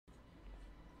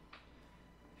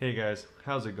Hey guys,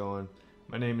 how's it going?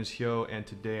 My name is Hyo and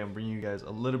today I'm bringing you guys a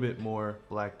little bit more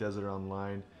Black Desert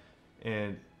Online,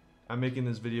 and I'm making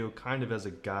this video kind of as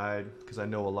a guide because I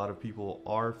know a lot of people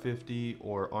are 50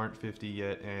 or aren't 50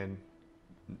 yet, and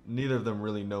neither of them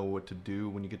really know what to do.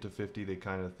 When you get to 50 they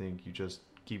kind of think you just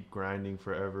keep grinding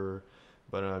forever,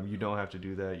 but you don't have to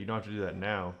do that. You don't have to do that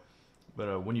now.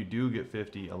 But when you do get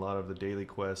 50, a lot of the daily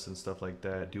quests and stuff like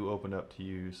that do open up to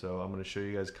you. So I'm going to show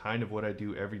you guys kind of what I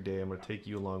do every day. I'm going to take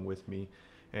you along with me,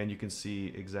 and you can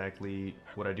see exactly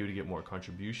what I do to get more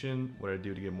contribution, what I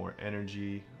do to get more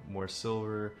energy, more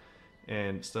silver,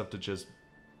 and stuff to just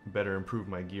better improve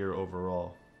my gear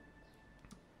overall.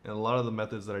 And a lot of the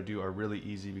methods that I do are really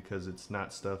easy because it's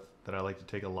not stuff that I like to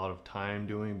take a lot of time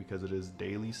doing because it is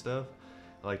daily stuff.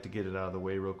 I like to get it out of the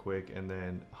way real quick and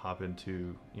then hop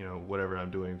into, whatever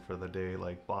I'm doing for the day,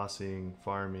 like bossing,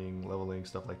 farming, leveling,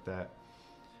 stuff like that.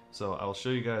 So I'll show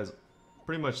you guys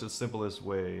pretty much the simplest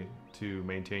way to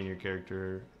maintain your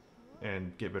character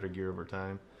and get better gear over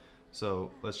time.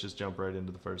 So let's just jump right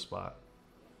into the first spot.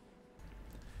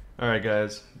 Alright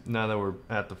guys, now that we're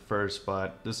at the first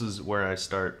spot, this is where I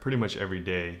start pretty much every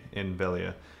day in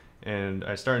Velia. And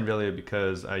I start in Velia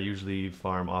because I usually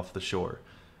farm off the shore.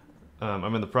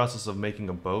 I'm in the process of making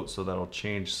a boat, so that'll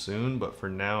change soon, but for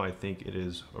now I think it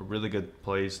is a really good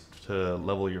place to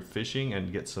level your fishing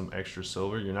and get some extra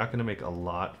silver. You're not going to make a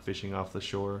lot fishing off the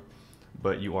shore,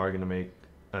 but you are going to make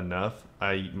enough.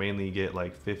 I mainly get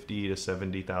like 50 to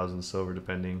 70,000 silver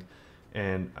depending,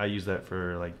 and I use that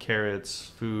for like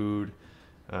carrots, food,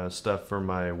 stuff for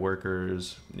my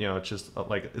workers. It's just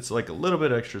it's like a little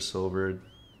bit extra silver.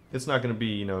 It's not going to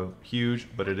be, huge,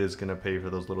 but it is going to pay for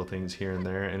those little things here and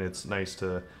there, and it's nice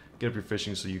to get up your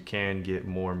fishing so you can get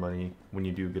more money when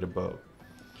you do get a boat.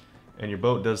 And your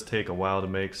boat does take a while to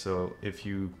make, so if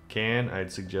you can,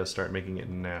 I'd suggest start making it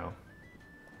now.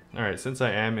 Alright, since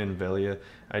I am in Velia,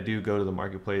 I do go to the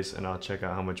marketplace and I'll check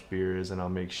out how much beer is, and I'll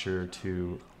make sure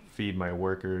to feed my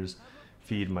workers,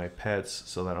 feed my pets,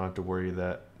 so that I don't have to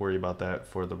worry about that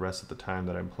for the rest of the time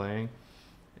that I'm playing.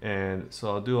 And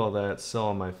so I'll do all that, sell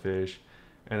all my fish,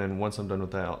 and then once I'm done with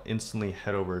that, I'll instantly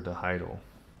head over to Heidel.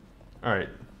 Alright,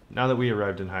 now that we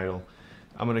arrived in Heidel,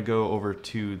 I'm going to go over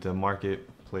to the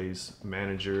marketplace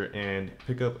manager and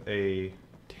pick up a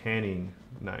tanning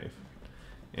knife.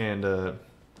 And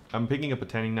I'm picking up a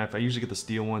tanning knife. I usually get the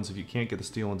steel ones. If you can't get the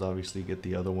steel ones, obviously get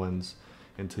the other ones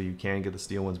until you can get the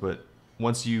steel ones. But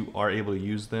once you are able to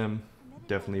use them,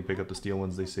 definitely pick up the steel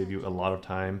ones. They save you a lot of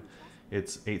time.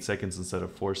 It's 8 seconds instead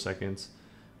of 4 seconds.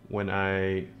 When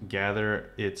I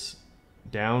gather, it's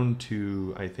down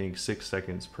to, I think, 6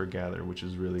 seconds per gather, which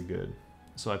is really good.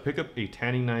 So I pick up a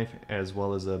tanning knife as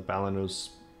well as a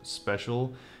Balanos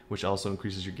special, which also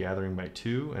increases your gathering by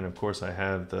 2. And of course I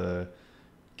have the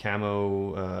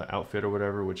camo outfit or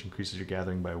whatever, which increases your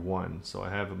gathering by 1. So I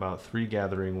have about 3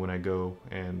 gathering when I go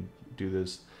and do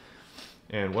this.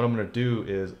 And what I'm going to do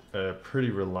is a pretty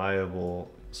reliable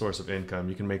source of income.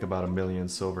 You can make about 1 million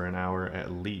silver an hour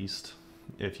at least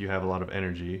if you have a lot of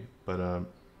energy, but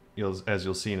as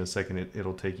you'll see in a second,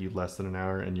 it'll take you less than an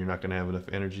hour and you're not going to have enough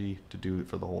energy to do it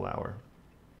for the whole hour.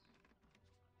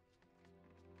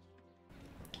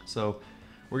 So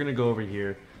we're going to go over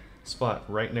here, spot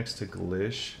right next to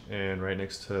Glish and right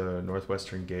next to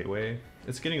Northwestern Gateway.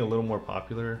 It's getting a little more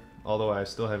popular, although I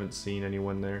still haven't seen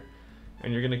anyone there.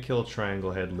 And you're going to kill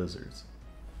triangle head lizards.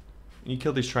 You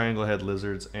kill these triangle head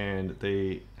lizards and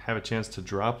they have a chance to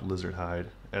drop lizard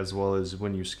hide, as well as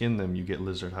when you skin them you get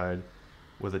lizard hide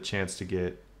with a chance to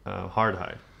get hard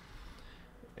hide.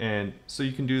 And so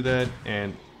you can do that,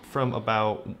 and from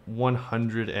about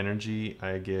 100 energy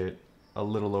I get a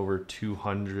little over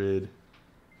 200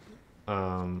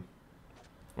 or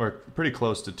pretty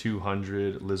close to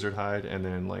 200 lizard hide, and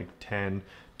then like 10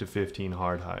 to 15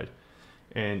 hard hide.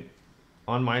 And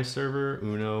on my server,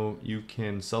 Uno, you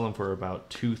can sell them for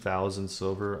about 2,000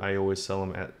 silver. I always sell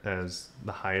them as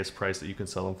the highest price that you can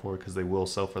sell them for, because they will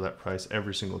sell for that price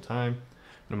every single time.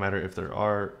 No matter if there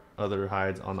are other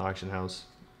hides on the auction house,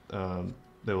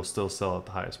 they will still sell at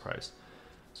the highest price.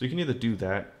 So you can either do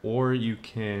that, or you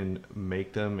can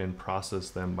make them and process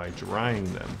them by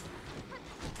drying them.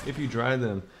 If you dry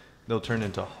them, they'll turn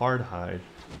into hard hide,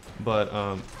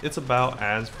 but it's about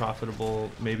as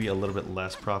profitable, maybe a little bit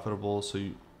less profitable, so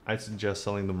I suggest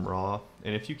selling them raw.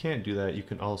 And if you can't do that, you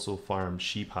can also farm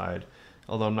sheep hide,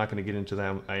 although I'm not going to get into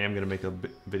that. I am going to make a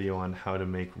video on how to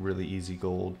make really easy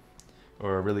gold,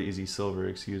 or really easy silver,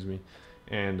 excuse me,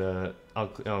 and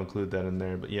I'll include that in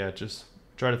there. But yeah, just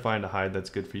try to find a hide that's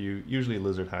good for you. Usually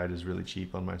lizard hide is really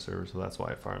cheap on my server, so that's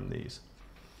why I farm these.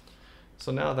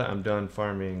 So now that I'm done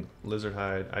farming lizard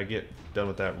hide, I get done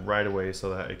with that right away so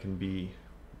that I can be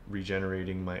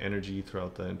regenerating my energy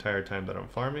throughout the entire time that I'm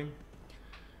farming.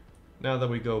 Now that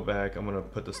we go back, I'm gonna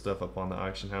put the stuff up on the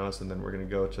auction house, and then we're gonna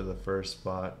go to the first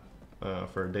spot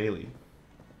for a daily.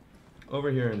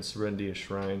 Over here in Serendia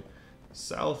Shrine,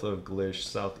 south of Glish,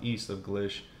 southeast of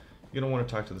Glish, you're gonna want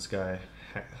to talk to this guy,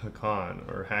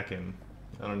 Hakan, or Hacken.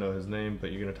 I don't know his name,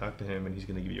 but you're gonna talk to him and he's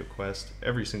gonna give you a quest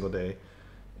every single day.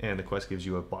 And the quest gives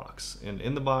you a box. And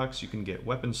in the box, you can get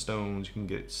weapon stones, you can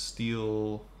get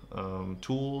steel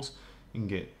tools, you can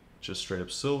get just straight up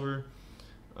silver.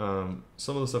 Some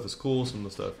of the stuff is cool, some of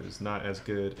the stuff is not as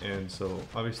good, and so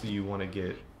obviously you want to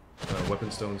get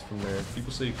weapon stones from there.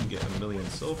 People say you can get 1,000,000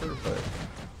 silver, but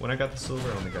when I got the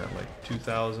silver I only got like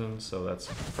 2,000, so that's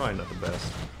probably not the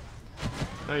best.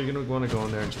 Now you're going to want to go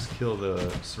in there and just kill the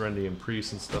Serendian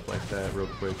priests and stuff like that real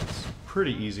quick. It's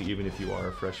pretty easy even if you are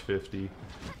a fresh 50.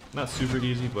 Not super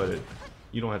easy, but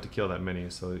you don't have to kill that many,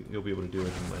 so you'll be able to do it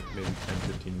in like maybe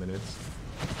 10-15 minutes.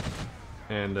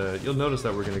 And you'll notice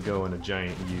that we're going to go in a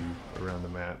giant U around the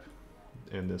map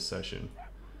in this session.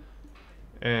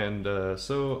 And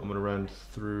so I'm going to run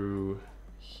through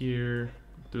here,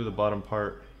 through the bottom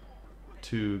part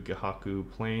to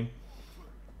Gahaku Plain.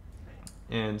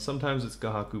 And sometimes it's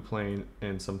Gahaku Plain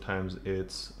and sometimes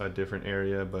it's a different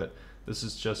area, but this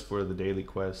is just for the daily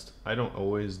quest. I don't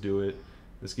always do it.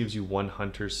 This gives you 1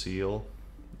 hunter seal,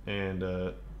 and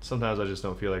sometimes I just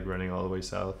don't feel like running all the way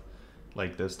south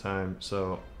like this time,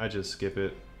 so I just skip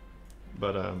it.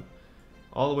 But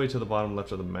all the way to the bottom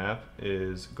left of the map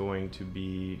is going to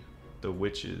be the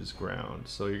witch's ground.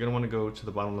 So you're gonna want to go to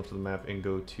the bottom left of the map and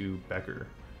go to Becker.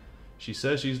 She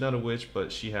says she's not a witch,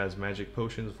 but she has magic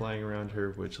potions flying around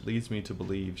her, which leads me to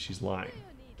believe she's lying.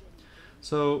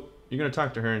 So you're gonna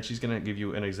talk to her, and she's gonna give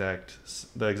you the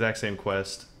exact same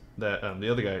quest that the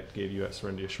other guy gave you at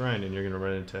Serendia Shrine, and you're gonna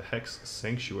run into Hex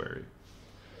Sanctuary.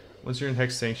 Once you're in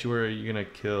Hex Sanctuary, you're gonna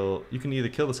you can either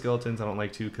kill the skeletons. I don't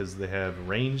like to because they have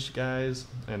ranged guys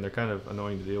and they're kind of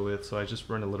annoying to deal with, so I just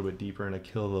run a little bit deeper and I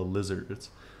kill the lizards,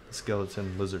 the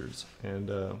skeleton lizards, and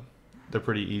they're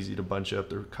pretty easy to bunch up.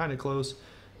 They're kind of close.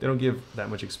 They don't give that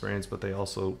much experience, but they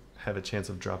also have a chance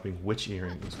of dropping witch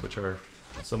earrings, which are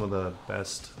some of the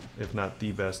best, if not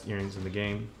the best, earrings in the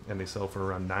game, and they sell for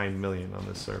around 9 million on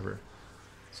this server.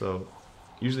 So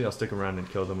usually I'll stick around and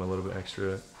kill them a little bit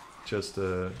extra, just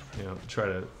to, you know, try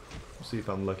to see if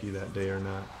I'm lucky that day or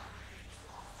not.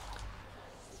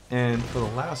 And for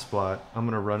the last spot, I'm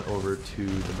gonna run over to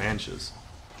the Manches.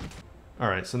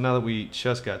 Alright, so now that we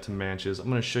just got to Manches, I'm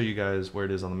gonna show you guys where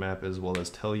it is on the map as well as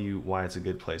tell you why it's a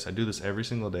good place. I do this every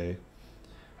single day.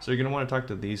 So you're gonna want to talk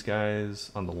to these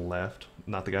guys on the left,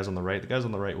 not the guys on the right. The guys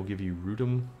on the right will give you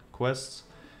Rudum quests,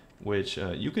 which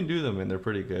you can do them and they're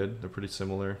pretty good. They're pretty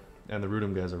similar, and the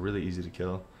Rudum guys are really easy to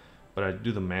kill. But I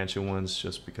do the mansion ones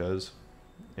just because.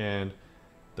 And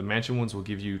the mansion ones will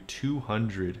give you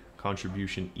 200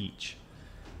 contribution each.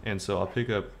 And so I'll pick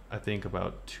up, I think,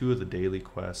 about 2 of the daily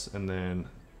quests, and then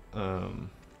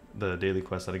the daily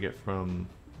quests that I get from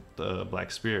the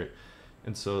Black Spirit.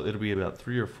 And so it'll be about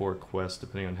 3 or 4 quests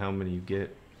depending on how many you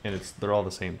get, and they're all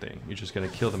the same thing. You're just gonna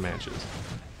kill the Manches.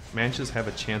 Manches have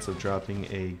a chance of dropping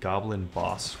a Goblin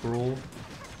Boss Scroll,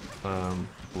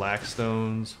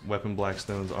 Blackstones, Weapon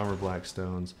Blackstones, Armor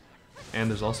Blackstones, and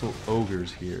there's also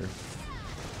Ogres here,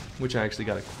 which I actually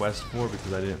got a quest for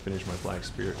because I didn't finish my Black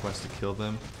Spirit quest to kill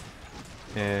them.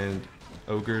 And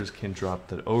Ogres can drop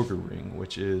the Ogre Ring,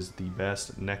 which is the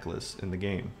best necklace in the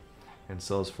game, and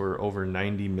sells for over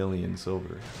 90 million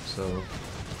silver. So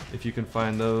if you can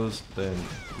find those, then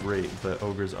great. But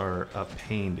Ogres are a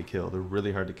pain to kill. They're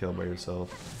really hard to kill by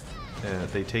yourself.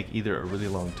 They take either a really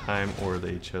long time or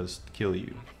they just kill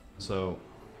you. So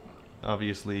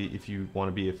obviously if you want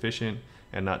to be efficient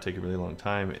and not take a really long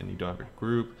time and you don't have a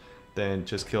group, then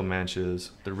just kill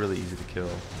Manches. They're really easy to kill.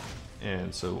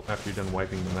 And so after you're done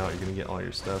wiping them out, you're going to get all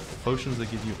your stuff. The potions they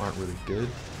give you aren't really good,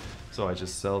 so I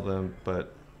just sell them,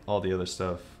 but all the other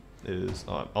stuff is,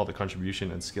 all the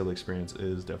contribution and skill experience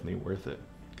is definitely worth it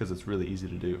because it's really easy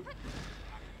to do.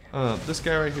 This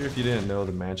guy right here, if you didn't know,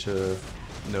 the Mancha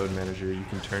node manager, you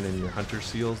can turn in your hunter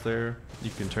seals there. You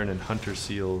can turn in hunter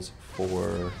seals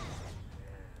for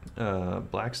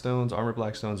Blackstones, Armor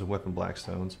Blackstones, and Weapon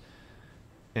Blackstones.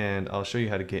 And I'll show you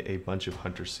how to get a bunch of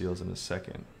hunter seals in a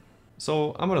second.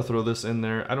 So I'm going to throw this in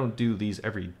there. I don't do these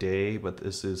every day, but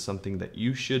this is something that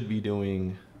you should be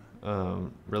doing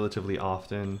relatively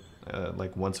often,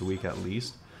 like once a week at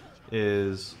least,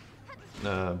 is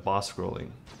boss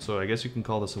scrolling. So I guess you can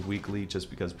call this a weekly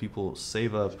just because people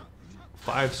save up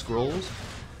 5 scrolls.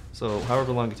 So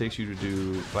however long it takes you to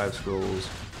do 5 scrolls,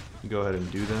 you go ahead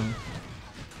and do them.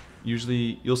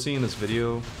 Usually, you'll see in this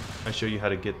video, I show you how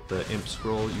to get the imp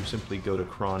scroll. You simply go to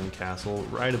Kron Castle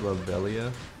right above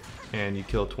Velia, and you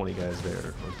kill 20 guys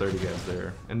there, or 30 guys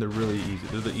there, and they're really easy.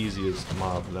 They're the easiest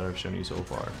mob that I've shown you so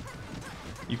far.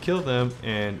 You kill them,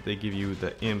 and they give you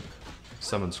the imp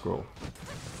summon scroll.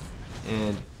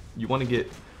 And you want to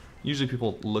get, usually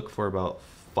people look for about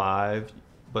 5,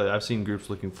 but I've seen groups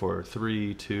looking for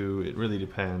 3, 2, it really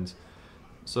depends.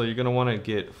 So you're going to want to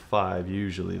get 5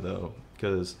 usually though,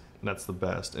 because that's the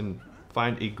best. And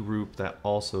find a group that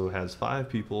also has 5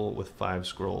 people with 5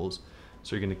 scrolls.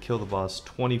 So you're going to kill the boss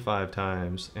 25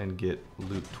 times and get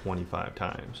loot 25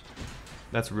 times.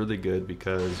 That's really good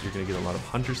because you're going to get a lot of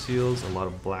hunter seals, a lot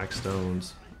of black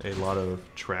stones, a lot of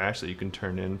trash that you can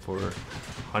turn in for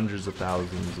hundreds of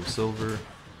thousands of silver,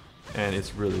 and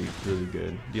it's really, really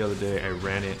good. The other day I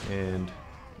ran it and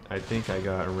I think I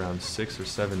got around 6 or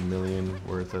 7 million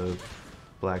worth of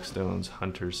black stones,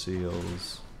 hunter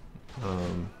seals,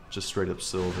 just straight up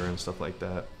silver and stuff like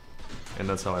that. And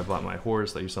that's how I bought my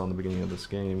horse that you saw in the beginning of this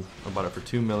game. I bought it for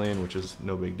 2 million, which is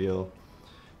no big deal.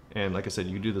 And like I said,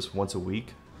 you do this once a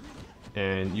week.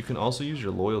 And you can also use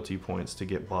your loyalty points to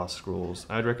get boss scrolls.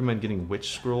 I'd recommend getting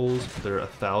witch scrolls. They're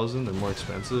 1,000, they're more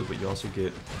expensive, but you also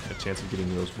get a chance of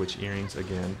getting those witch earrings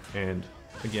again. And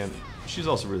again, she's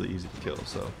also really easy to kill,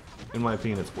 so in my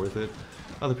opinion it's worth it.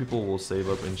 Other people will save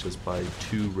up and just buy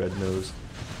 2 red nose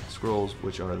scrolls,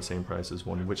 which are the same price as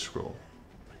 1 witch scroll.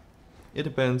 It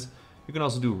depends. You can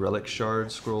also do relic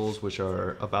shard scrolls, which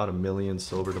are about 1 million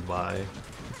silver to buy,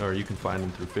 or you can find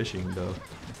them through fishing though,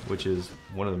 which is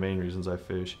one of the main reasons I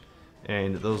fish,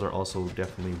 and those are also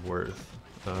definitely worth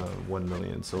 1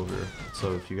 million silver.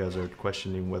 So if you guys are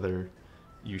questioning whether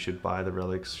you should buy the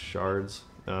relics shards,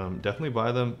 definitely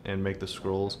buy them and make the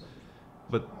scrolls.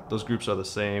 But those groups are the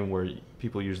same, where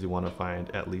people usually want to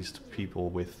find at least people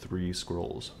with 3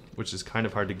 scrolls, which is kind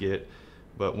of hard to get,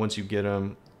 but once you get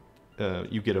them,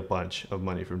 you get a bunch of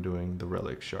money from doing the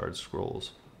relic shard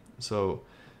scrolls. So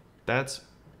that's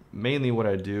mainly what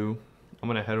I do. I'm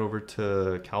gonna head over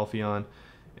to Calpheon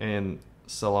and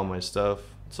sell all my stuff.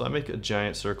 So I make a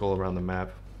giant circle around the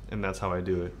map, and that's how I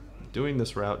do it. Doing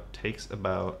this route takes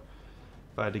about,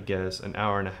 if I had to guess, an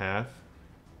hour and a half.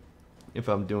 If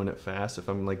I'm doing it fast, if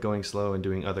I'm like going slow and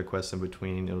doing other quests in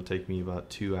between, it'll take me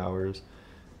about 2 hours.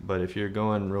 But if you're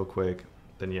going real quick,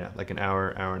 then yeah, like an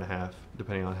hour, hour and a half,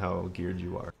 depending on how geared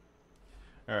you are.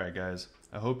 Alright guys,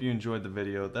 I hope you enjoyed the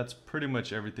video. That's pretty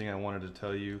much everything I wanted to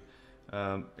tell you.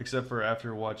 Except for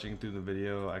after watching through the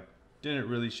video, I didn't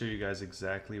really show you guys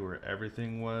exactly where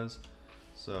everything was.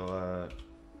 So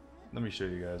let me show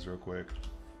you guys real quick.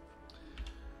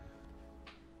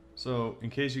 So in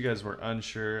case you guys were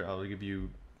unsure, I'll give you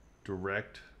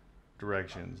direct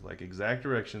directions, like exact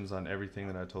directions on everything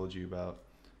that I told you about.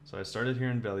 So I started here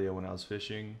in Velia when I was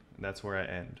fishing, and that's where I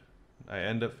end. I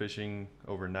end up fishing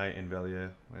overnight in Velia,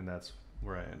 and that's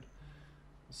where I end.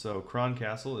 So Kron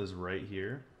Castle is right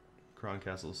here. Kron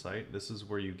Castle site. This is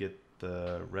where you get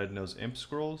the red nose imp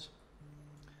scrolls.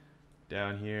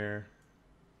 Down here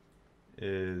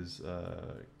is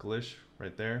Glish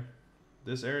right there.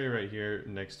 This area right here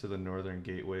next to the northern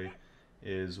gateway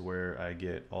is where I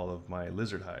get all of my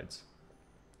lizard hides.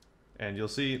 And you'll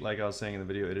see, like I was saying in the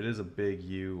video, it is a big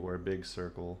U or a big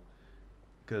circle,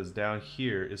 because down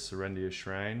here is Serendia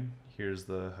Shrine. Here's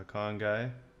the Hakan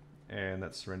guy, and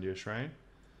that's Serendia Shrine.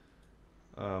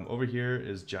 Over here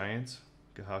is Giants,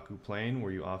 Gahaku Plain,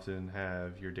 where you often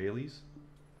have your dailies.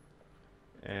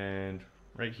 And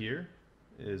right here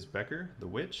is Becker, the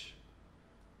witch.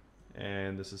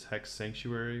 And this is Hex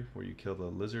Sanctuary, where you kill the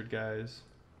lizard guys.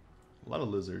 A lot of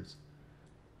lizards.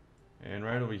 And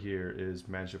right over here is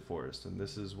Mancha Forest, and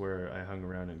this is where I hung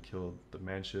around and killed the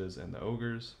Manchas and the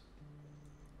ogres.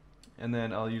 And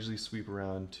then I'll usually sweep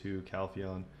around to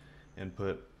Calpheon and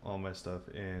put all my stuff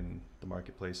in the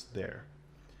marketplace there.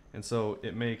 And so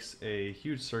it makes a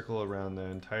huge circle around the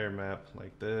entire map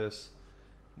like this,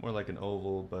 more like an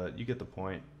oval, but you get the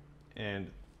point. And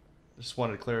I just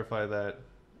wanted to clarify that,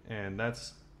 and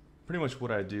that's pretty much what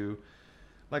I do.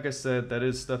 Like I said, that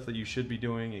is stuff that you should be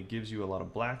doing. It gives you a lot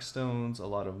of black stones, a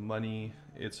lot of money.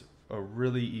 It's a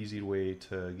really easy way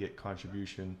to get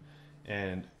contribution.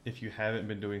 And if you haven't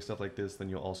been doing stuff like this, then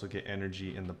you'll also get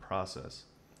energy in the process.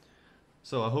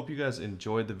 So I hope you guys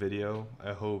enjoyed the video.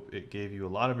 I hope it gave you a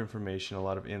lot of information, a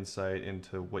lot of insight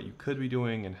into what you could be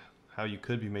doing and how you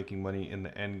could be making money in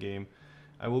the end game.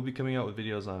 I will be coming out with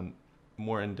videos on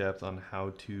more in depth on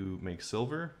how to make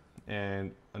silver,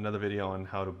 and another video on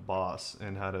how to boss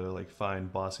and how to like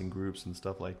find bossing groups and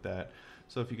stuff like that.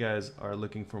 So if you guys are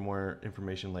looking for more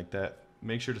information like that,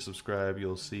 make sure to subscribe.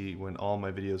 You'll see when all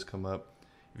my videos come up.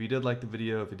 If you did like the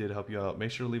video, if it did help you out,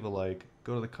 make sure to leave a like.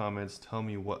 Go to the comments, tell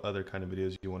me what other kind of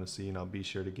videos you want to see, and I'll be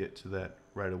sure to get to that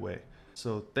right away.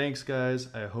 So thanks guys,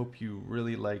 I hope you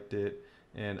really liked it,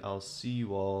 and I'll see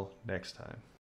you all next time.